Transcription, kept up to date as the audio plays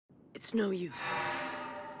It's no use.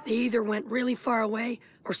 They either went really far away,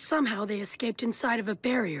 or somehow they escaped inside of a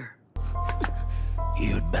barrier.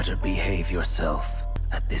 You'd better behave yourself.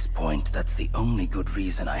 At this point, that's the only good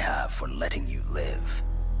reason I have for letting you live.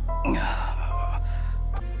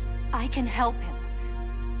 I can help him.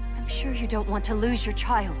 I'm sure you don't want to lose your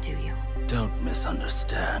child, do you? Don't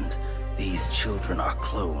misunderstand. These children are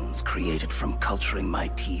clones created from culturing my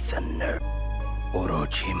teeth and nerve.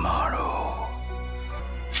 Orochimaru.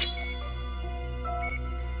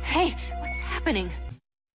 Hey, what's happening?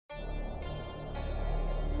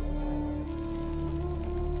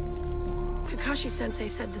 Kakashi-sensei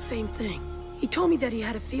said the same thing. He told me that he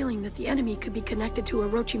had a feeling that the enemy could be connected to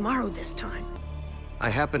Orochimaru this time. I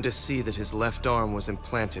happened to see that his left arm was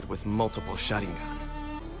implanted with multiple Sharingan.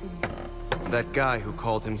 That guy who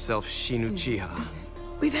called himself Shin Uchiha.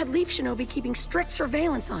 We've had Leaf Shinobi keeping strict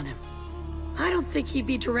surveillance on him. I don't think he'd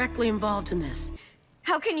be directly involved in this.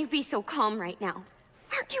 How can you be so calm right now?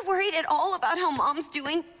 Aren't you worried at all about how Mom's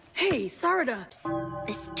doing? Hey, Sarada.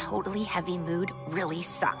 This totally heavy mood really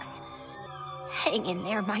sucks. Hang in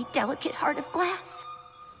there, my delicate heart of glass.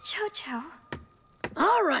 Jojo.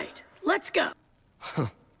 All right, let's go.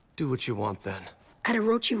 Do what you want then. At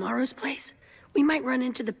Orochimaru's place, we might run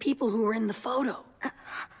into the people who were in the photo.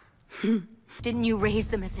 Didn't you raise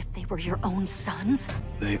them as if they were your own sons?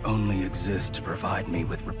 They only exist to provide me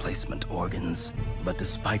with replacement organs. But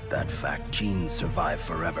despite that fact, genes survive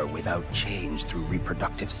forever without change through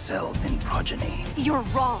reproductive cells in progeny. You're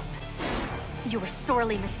wrong. You are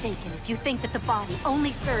sorely mistaken if you think that the body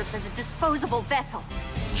only serves as a disposable vessel.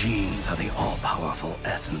 Genes are the all-powerful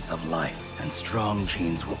essence of life, and strong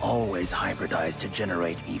genes will always hybridize to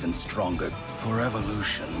generate even stronger. For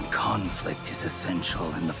evolution, conflict is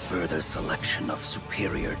essential in the further selection of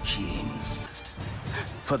superior genes.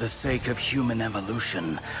 For the sake of human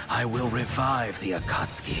evolution, I will revive the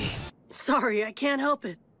Akatsuki. Sorry, I can't help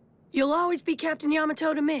it. You'll always be Captain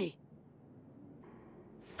Yamato to me.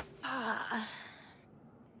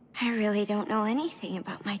 I really don't know anything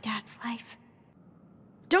about my dad's life.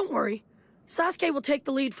 Don't worry. Sasuke will take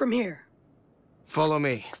the lead from here. Follow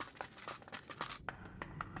me.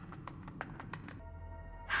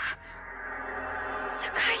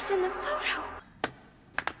 The guy's in the photo.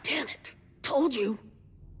 Damn it. Told you.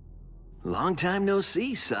 Long time no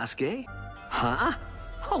see, Sasuke. Huh?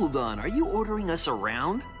 Hold on, are you ordering us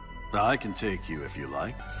around? I can take you if you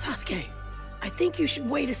like. Sasuke, I think you should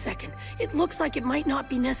wait a second. It looks like it might not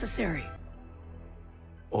be necessary.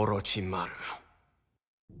 Orochimaru.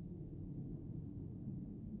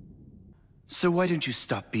 So why don't you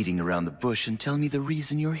stop beating around the bush and tell me the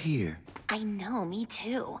reason you're here? I know, me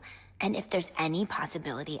too. And if there's any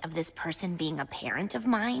possibility of this person being a parent of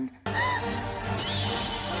mine...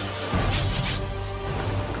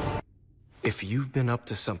 If you've been up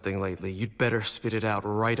to something lately, you'd better spit it out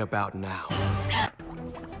right about now.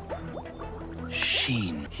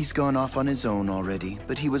 Shin. He's gone off on his own already,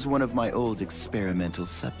 but he was one of my old experimental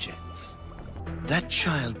subjects. That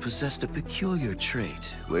child possessed a peculiar trait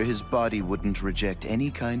where his body wouldn't reject any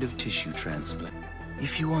kind of tissue transplant.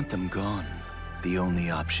 If you want them gone, the only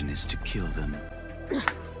option is to kill them.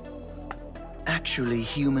 Actually,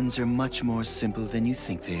 humans are much more simple than you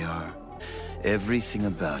think they are. Everything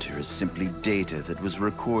about her is simply data that was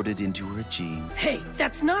recorded into her gene. Hey,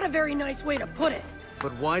 that's not a very nice way to put it.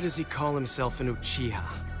 But why does he call himself an Uchiha?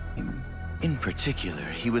 In particular,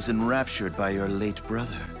 he was enraptured by your late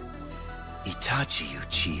brother, Itachi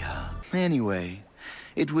Uchiha. Anyway,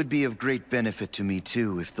 it would be of great benefit to me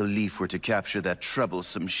too if the Leaf were to capture that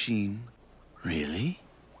troublesome Shin. Really?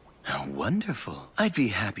 How wonderful. I'd be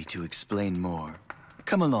happy to explain more.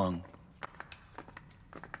 Come along.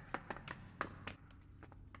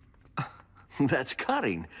 That's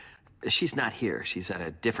Karin. She's not here. She's at a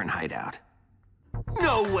different hideout.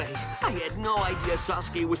 No way! I had no idea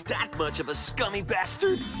Sasuke was that much of a scummy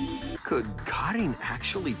bastard! Could Karin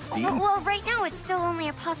actually be... Well, right now it's still only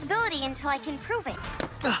a possibility until I can prove it.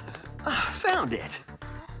 Found it!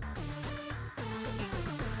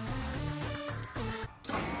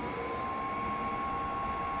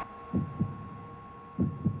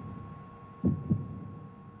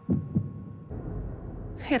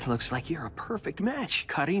 It looks like you're a perfect match.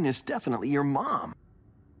 Karin is definitely your mom.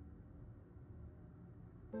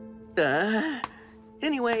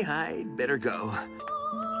 Anyway, I'd better go.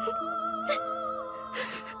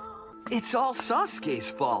 It's all Sasuke's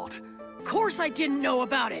fault. Of course I didn't know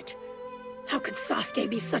about it. How could Sasuke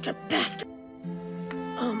be such a bastard?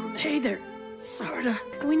 Hey there, Sarada.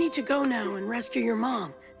 We need to go now and rescue your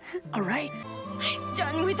mom. All right? I'm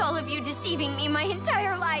done with all of you deceiving me my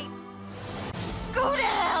entire life. Go to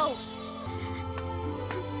hell!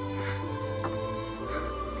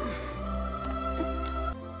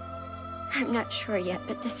 I'm not sure yet,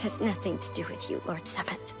 but this has nothing to do with you, Lord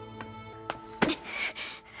Seventh.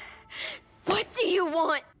 What do you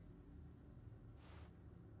want?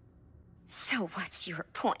 So what's your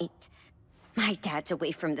point? My dad's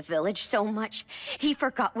away from the village so much, he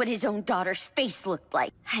forgot what his own daughter's face looked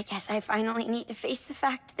like. I guess I finally need to face the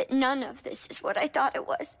fact that none of this is what I thought it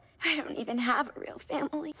was. I don't even have a real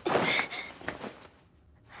family.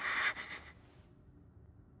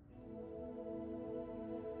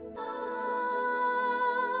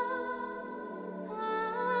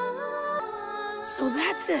 So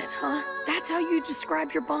that's it, huh? That's how you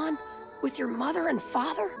describe your bond with your mother and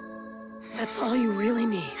father? That's all you really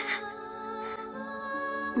need.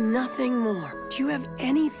 Nothing more. Do you have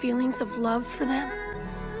any feelings of love for them?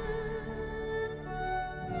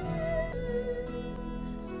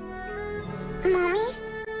 Mommy,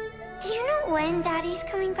 do you know when Daddy's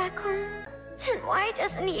coming back home? Then why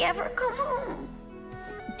doesn't he ever come home?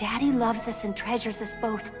 Daddy loves us and treasures us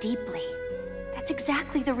both deeply. That's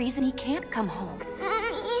exactly the reason he can't come home.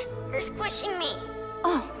 Mommy, you're squishing me.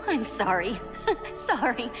 Oh, I'm sorry.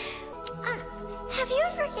 Sorry. Have you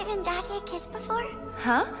ever given Daddy a kiss before?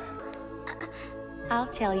 Huh? I'll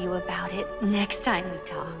tell you about it next time we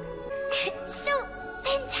talk. So,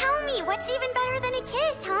 then tell me, what's even better than a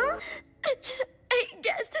kiss, huh? I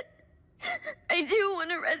guess I do want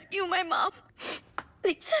to rescue my mom.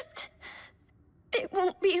 Except it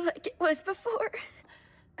won't be like it was before.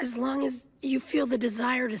 As long as you feel the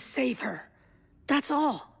desire to save her. That's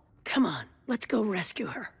all. Come on, let's go rescue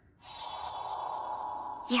her.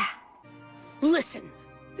 Yeah. Listen,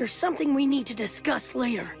 there's something we need to discuss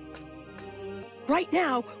later. Right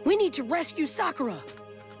now, we need to rescue Sakura.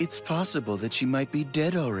 It's possible that she might be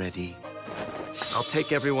dead already. I'll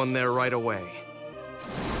take everyone there right away.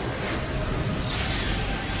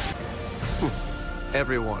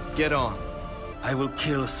 Everyone, get on. I will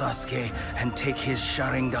kill Sasuke and take his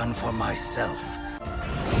Sharingan for myself.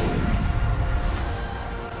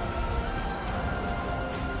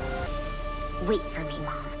 Wait for me,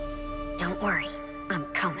 Mom. Don't worry, I'm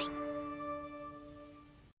coming.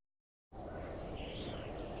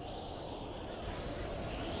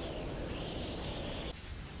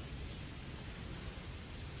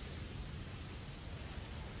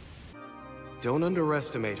 Don't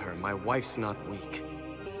underestimate her. My wife's not weak.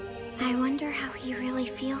 I wonder how he really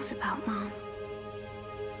feels about Mom.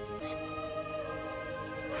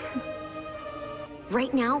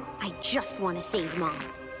 Right now, I just want to save Mom.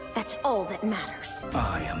 That's all that matters.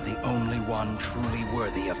 I am the only one truly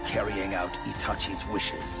worthy of carrying out Itachi's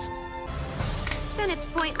wishes. Then it's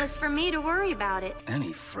pointless for me to worry about it.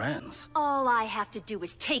 Any friends? All I have to do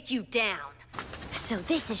is take you down. So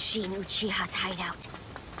this is Shin Uchiha's hideout.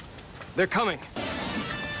 They're coming.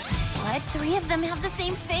 What? 3 of them have the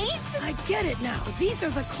same face? I get it now. These are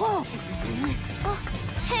the clones. Oh,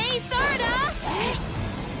 hey, Sarada!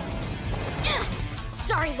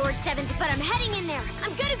 Sorry, Lord Seventh, but I'm heading in there.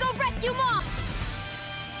 I'm gonna go rescue Mom!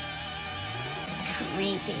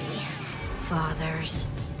 Creepy. Father's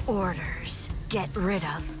orders. Get rid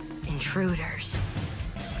of intruders.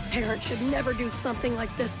 Parents should never do something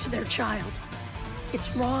like this to their child.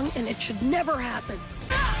 It's wrong and it should never happen.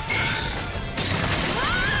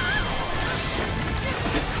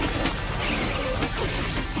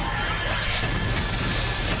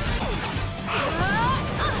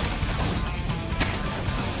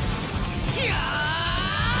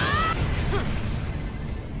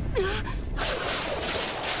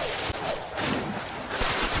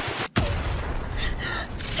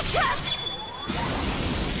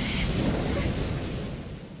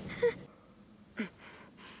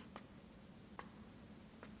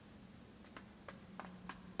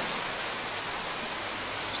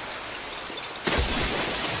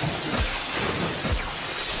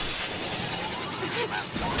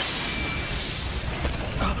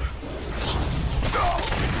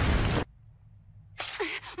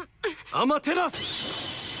 Amaterasu!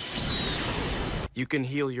 You can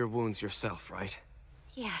heal your wounds yourself, right?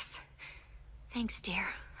 Yes. Thanks, dear.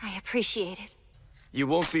 I appreciate it. You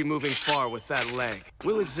won't be moving far with that leg.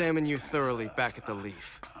 We'll examine you thoroughly back at the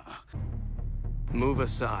Leaf. Move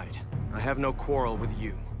aside. I have no quarrel with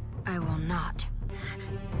you. I will not.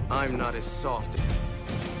 I'm not as soft.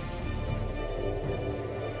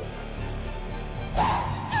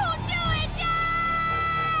 Don't do it,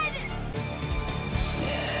 Dad!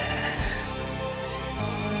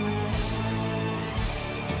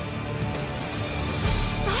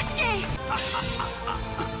 Sasuke!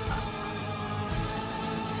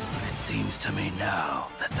 It seems to me now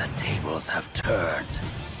that the tables have turned.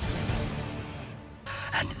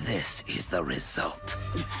 And this is the result.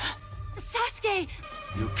 Sasuke!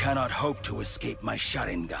 You cannot hope to escape my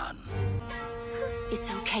Sharingan.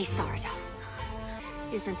 It's okay, Sarada.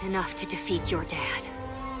 Isn't enough to defeat your dad.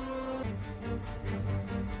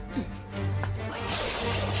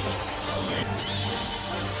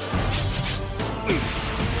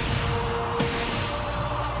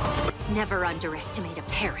 Never underestimate a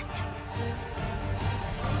parent.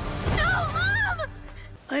 No, Mom!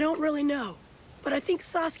 I don't really know, but I think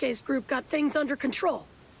Sasuke's group got things under control.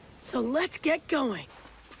 So let's get going.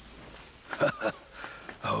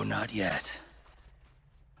 Oh, not yet.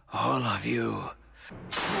 All of you.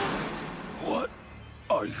 What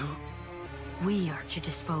are you? We are to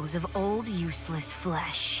dispose of old, useless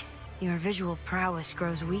flesh. Your visual prowess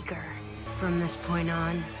grows weaker. From this point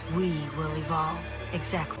on, we will evolve.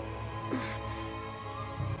 Exactly.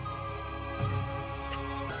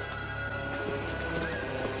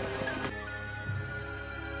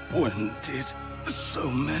 When did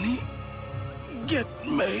so many get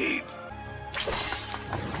made?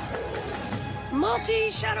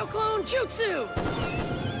 Multi-Shadow Clone Jutsu!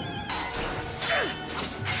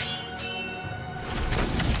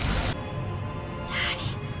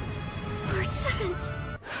 Daddy, Lord Seven.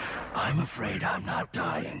 I'm afraid I'm not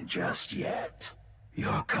dying just yet.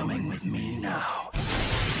 You're coming with me now.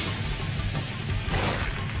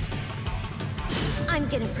 I'm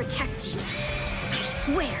gonna protect you. I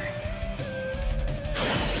swear.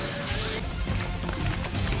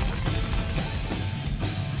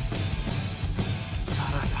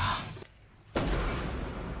 Sarada.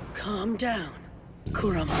 Calm down,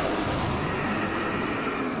 Kurama.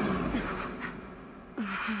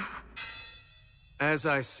 As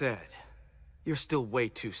I said, you're still way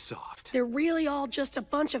too soft. They're really all just a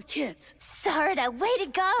bunch of kids. Sarada, way to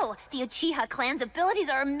go! The Uchiha clan's abilities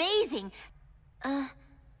are amazing.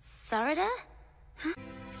 Sarada? Huh?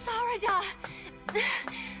 Sarada!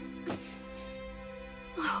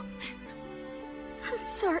 Oh, I'm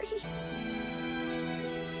sorry.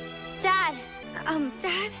 Dad,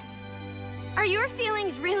 Dad? Are your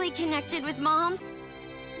feelings really connected with Mom's?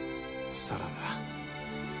 Sarada.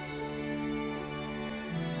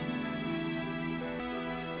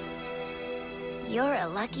 You're a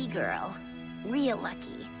lucky girl. Real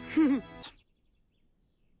lucky.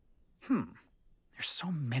 There's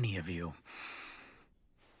so many of you.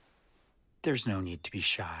 There's no need to be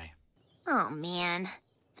shy. Oh, man.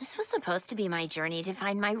 This was supposed to be my journey to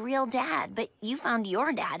find my real dad, but you found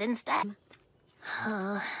your dad instead.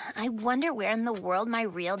 I wonder where in the world my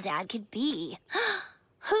real dad could be.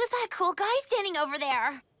 Who's that cool guy standing over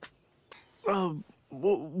there?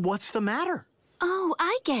 What's the matter? Oh,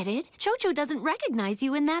 I get it. Chocho doesn't recognize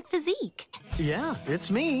you in that physique. Yeah, it's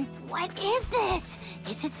me. What is this?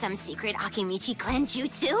 Is it some secret Akimichi clan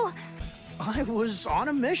jutsu? I was on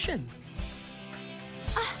a mission.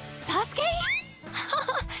 Sasuke?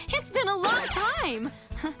 It's been a long time.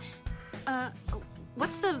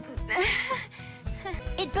 What's the...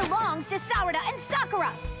 It belongs to Sarada and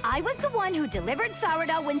Sakura. I was the one who delivered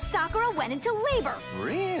Sarada when Sakura went into labor.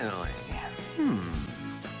 Really?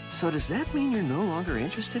 So does that mean you're no longer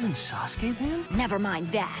interested in Sasuke then? Never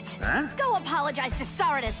mind that. Huh? Go apologize to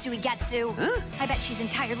Sarada, Suigetsu. Huh? I bet she's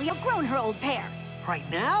entirely outgrown her old pair. Right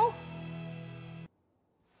now?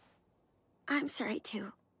 I'm sorry,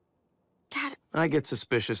 too. Dad, I get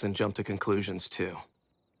suspicious and jump to conclusions, too.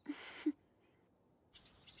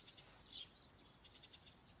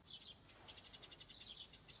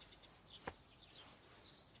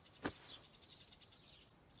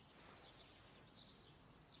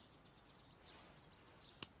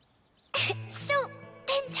 So,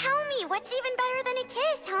 then tell me, what's even better than a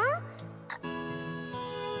kiss, huh?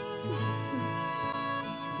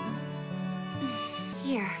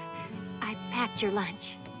 Here, I packed your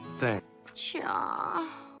lunch. Thanks. Cha.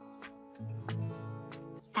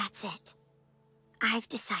 That's it. I've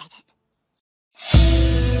decided.